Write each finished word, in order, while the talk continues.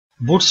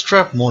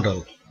Bootstrap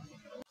Modal.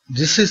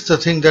 This is the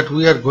thing that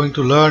we are going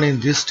to learn in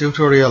this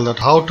tutorial, that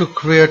how to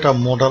create a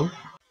model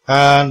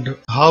and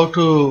how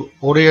to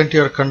orient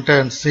your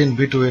contents in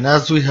between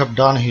as we have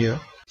done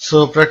here.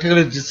 So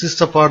practically this is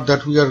the part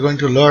that we are going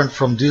to learn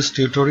from this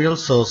tutorial,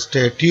 so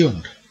stay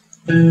tuned.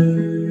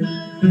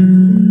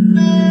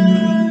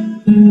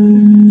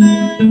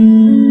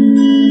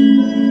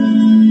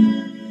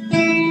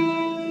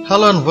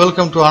 Hello and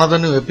welcome to another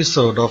new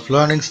episode of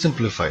Learning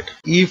Simplified.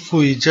 If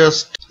we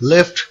just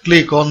left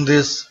click on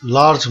this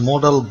large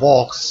modal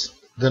box,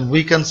 then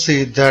we can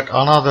see that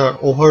another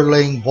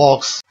overlaying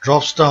box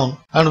drops down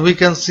and we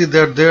can see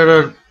that there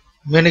are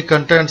many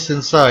contents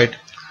inside,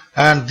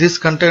 and these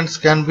contents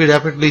can be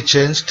rapidly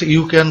changed.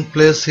 You can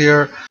place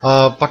here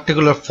a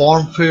particular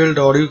form field,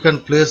 or you can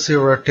place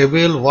here a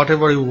table,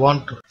 whatever you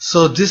want to.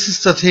 So this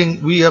is the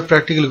thing we are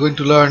practically going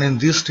to learn in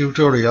this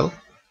tutorial.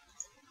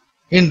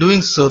 In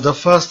doing so, the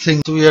first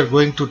thing we are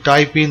going to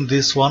type in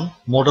this one,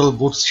 Modal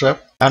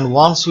Bootstrap, and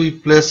once we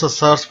place a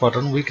search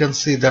button, we can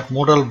see that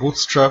Modal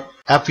Bootstrap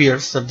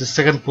appears at the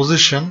second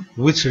position,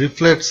 which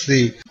reflects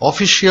the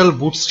official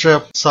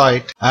Bootstrap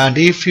site. And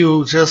if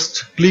you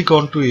just click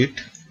onto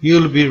it,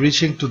 you will be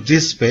reaching to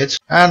this page,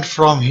 and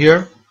from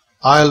here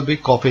I'll be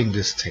copying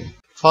this thing.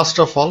 First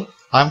of all,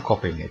 I'm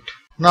copying it.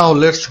 Now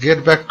let's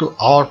get back to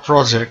our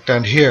project,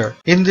 and here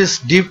in this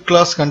div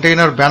class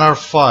container banner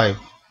 5,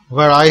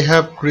 where I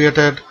have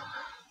created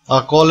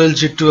a call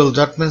LG12,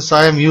 that means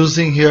I am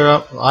using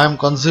here, I am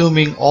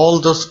consuming all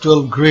those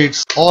 12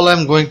 grids. All I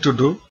am going to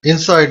do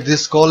inside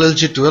this call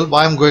LG12,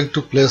 I am going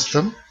to place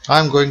them. I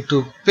am going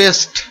to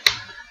paste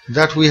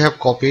that we have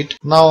copied.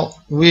 Now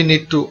we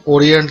need to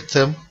orient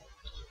them.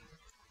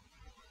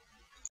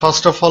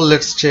 First of all,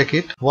 let's check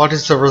it. What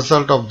is the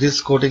result of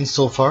this coding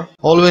so far?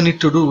 All we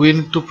need to do, we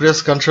need to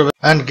press Ctrl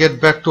and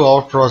get back to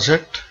our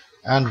project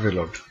and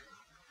reload.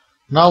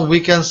 Now we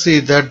can see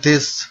that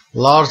this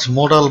large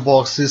modal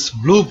box, this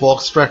blue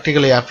box,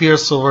 practically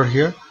appears over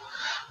here.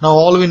 Now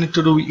all we need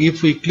to do,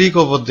 if we click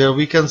over there,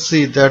 we can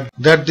see that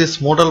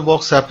this modal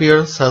box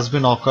appearance has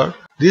been occurred.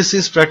 This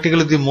is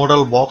practically the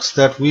modal box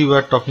that we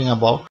were talking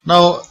about.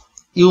 Now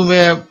you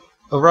may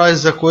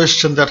arise a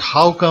question that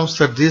how comes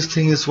that this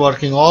thing is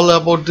working?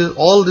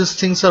 All these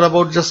things are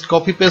about just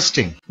copy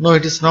pasting. No,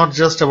 it is not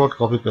just about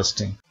copy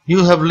pasting.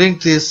 You have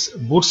linked this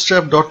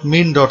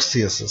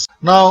bootstrap.min.css.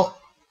 Now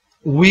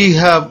we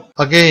have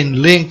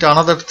again linked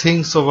another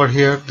things over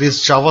here,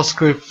 this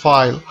JavaScript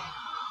file,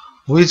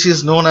 which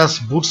is known as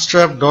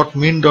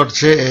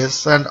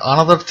bootstrap.min.js, and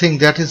another thing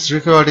that is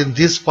required in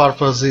this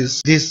purpose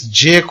is this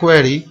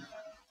Jquery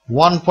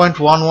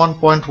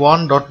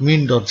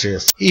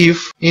 1.11.1.min.js.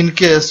 If in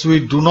case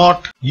we do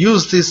not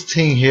use this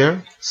thing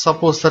here,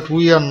 suppose that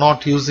we are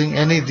not using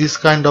any this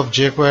kind of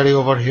Jquery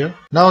over here,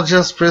 now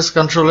just press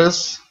Ctrl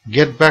S,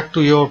 get back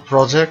to your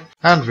project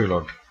and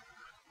reload.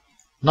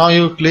 Now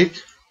you click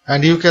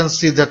and you can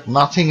see that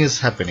nothing is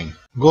happening.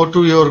 Go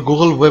to your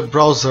Google web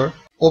browser,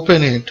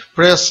 open it,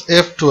 press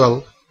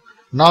F12.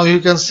 Now you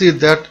can see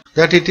that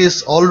it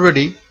is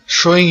already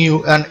showing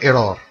you an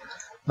error.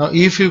 Now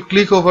if you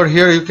click over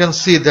here, you can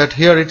see that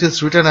here it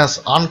is written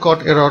as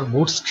uncaught error,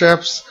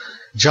 Bootstrap's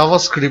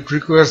JavaScript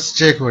requires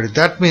Jquery.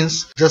 That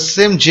means the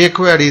same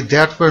Jquery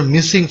that were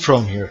missing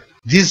from here.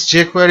 This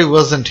Jquery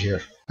wasn't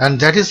here, and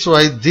that is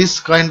why this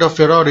kind of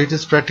error it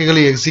is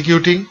practically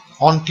executing.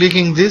 On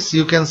clicking this,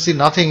 you can see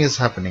nothing is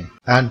happening,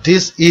 and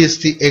this is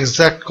the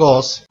exact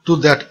cause to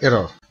that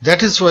error.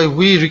 That is why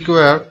we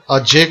require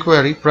a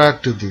Jquery prior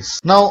to this.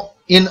 Now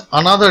in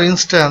another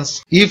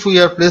instance, if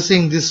we are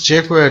placing this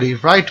Jquery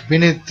right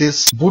beneath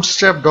this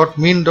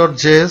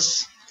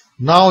bootstrap.min.js,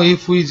 now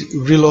if we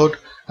reload,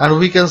 and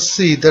we can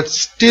see that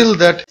still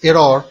that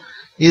error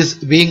is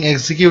being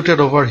executed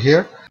over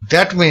here.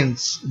 That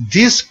means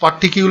this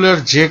particular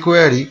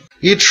Jquery,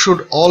 it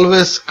should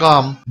always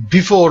come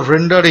before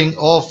rendering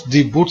of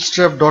the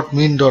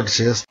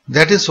bootstrap.min.js.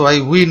 That is why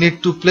we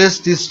need to place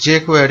this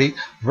Jquery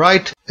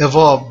right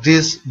above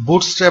this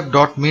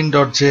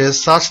bootstrap.min.js,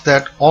 such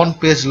that on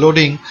page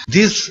loading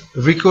this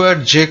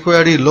required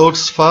Jquery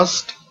loads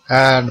first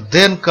and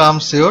then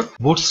comes your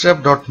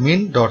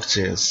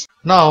bootstrap.min.js.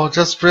 Now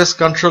just press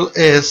Ctrl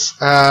S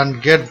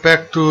and get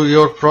back to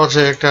your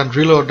project and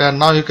reload, and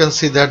now you can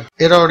see that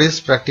error is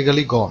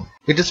practically gone.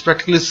 It is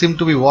practically seem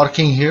to be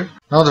working here.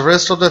 Now the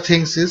rest of the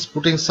things is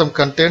putting some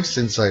contents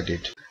inside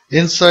it.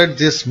 Inside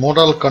this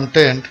modal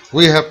content,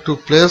 we have to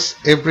place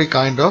every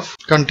kind of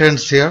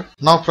contents here.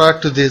 Now prior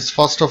to this,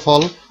 first of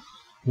all,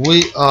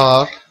 we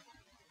are,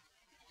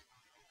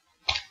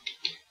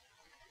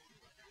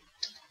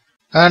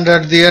 and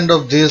at the end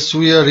of this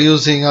we are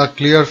using a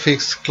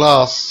clearfix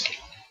class.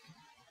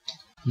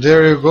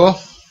 There you go.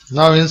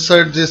 Now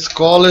inside this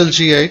call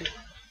LG8,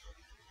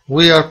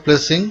 we are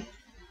placing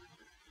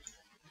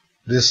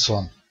this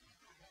one.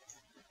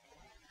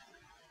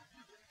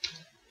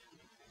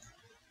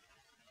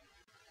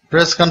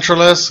 Press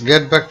Ctrl S,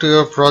 get back to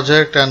your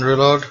project and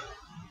reload.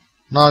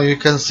 Now you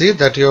can see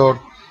that your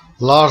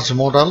large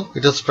modal,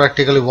 it is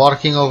practically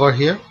working over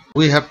here.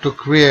 We have to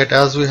create,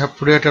 as we have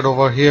created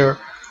over here,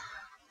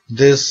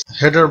 this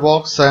header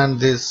box and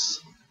this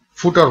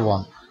footer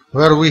one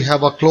where we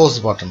have a close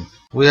button.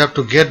 We have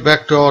to get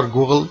back to our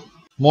Google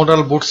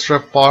modal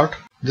bootstrap part.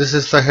 This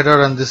is the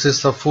header and this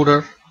is the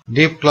footer.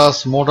 Div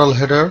class modal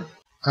header,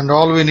 and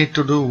all we need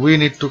to do, we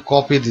need to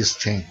copy this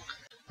thing,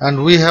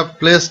 and we have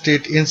placed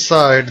it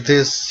inside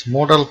this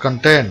modal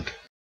content.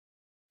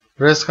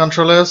 Press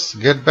Ctrl S,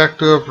 get back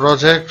to your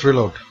project,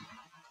 reload.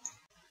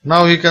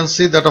 Now you can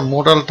see that a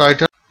modal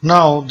title.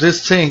 Now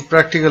this thing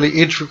practically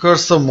it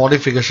requires some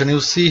modification.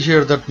 You see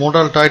here that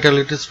modal title,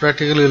 it is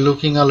practically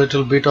looking a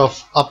little bit of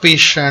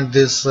uppish, and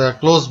this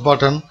close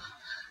button,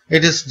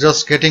 it is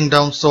just getting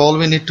down. So all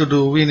we need to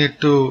do, we need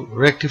to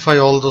rectify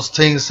all those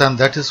things, and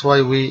that is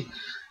why we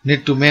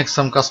need to make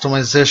some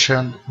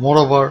customization.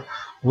 Moreover,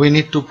 we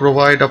need to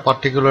provide a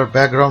particular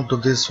background to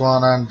this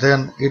one, and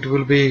then it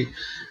will be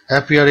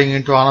appearing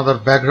into another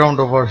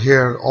background over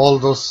here, all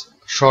those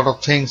sort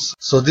of things.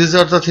 So these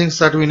are the things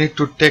that we need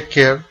to take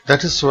care.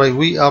 That is why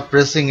we are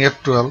pressing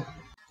F12.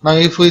 Now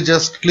if we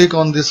just click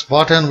on this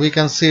button, we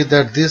can see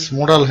that this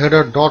modal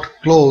header dot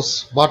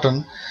close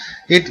button,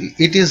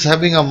 it is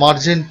having a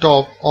margin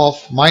top of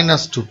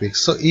 -2 pixels.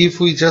 So if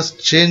we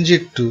just change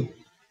it to,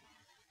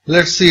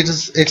 let's see, it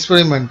is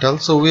experimental,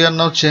 so we are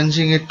now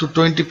changing it to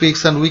 20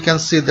 pixels, and we can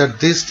see that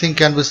this thing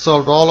can be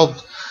solved.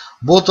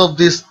 Both of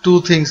these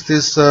two things,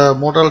 this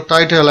modal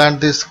title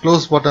and this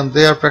close button,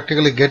 they are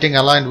practically getting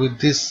aligned with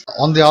this.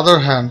 On the other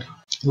hand,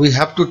 we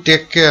have to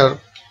take care,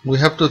 we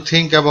have to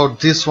think about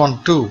this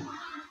one too.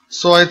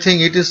 So I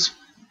think it is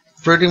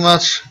pretty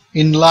much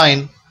in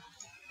line.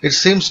 It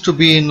seems to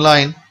be in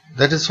line.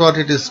 That is what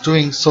it is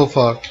doing so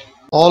far.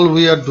 All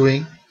we are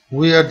doing,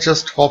 we are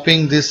just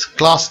copying this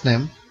class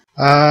name,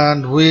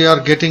 and we are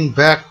getting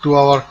back to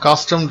our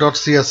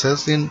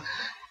custom.css.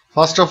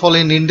 First of all,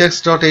 in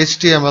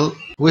index.html,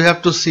 we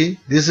have to see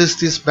this is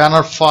this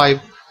banner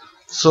 5.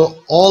 So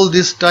all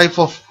this type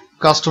of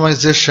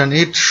customization,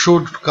 it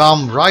should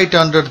come right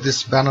under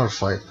this banner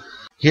 5.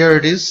 Here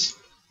it is.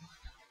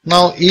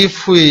 Now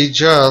if we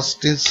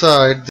just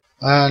inside,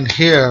 and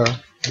here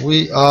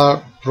we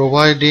are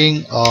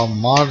providing a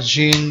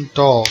margin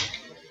top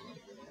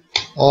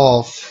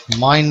of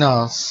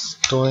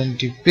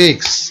 -20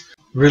 pixels.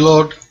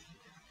 Reload,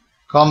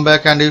 come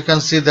back, and you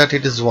can see that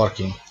it is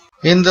working.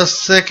 In the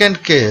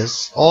second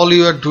case, all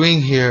you are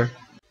doing here,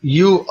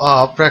 you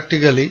are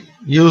practically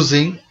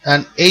using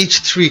an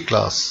H3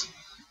 class,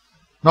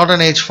 not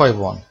an H5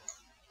 one.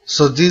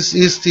 So this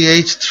is the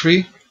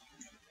H3.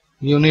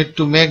 You need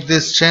to make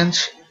this change.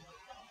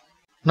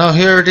 Now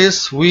here it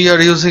is, we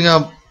are using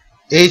a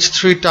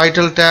H3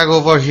 title tag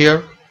over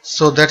here.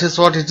 So that is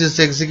what it is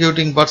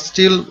executing, but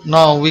still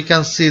now we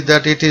can see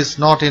that it is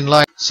not in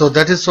line. So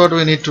that is what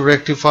we need to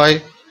rectify.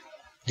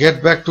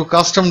 Get back to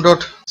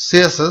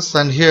custom.css,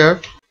 and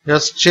here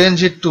just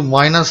change it to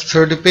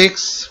 -30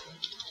 pixels,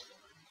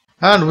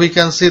 and we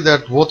can see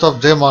that both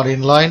of them are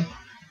in line.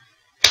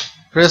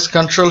 Press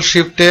Ctrl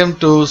Shift M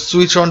to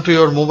switch on to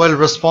your mobile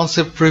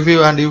responsive preview,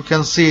 and you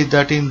can see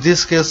that in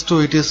this case too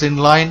it is in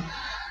line,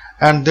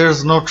 and there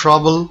is no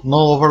trouble,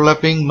 no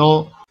overlapping,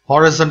 no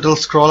horizontal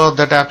scroller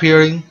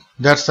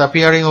that's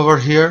appearing over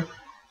here.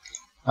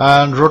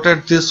 And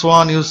rotate this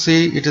one, you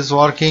see it is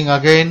working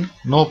again,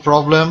 no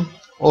problem.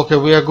 Okay,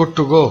 we are good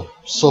to go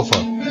so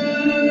far.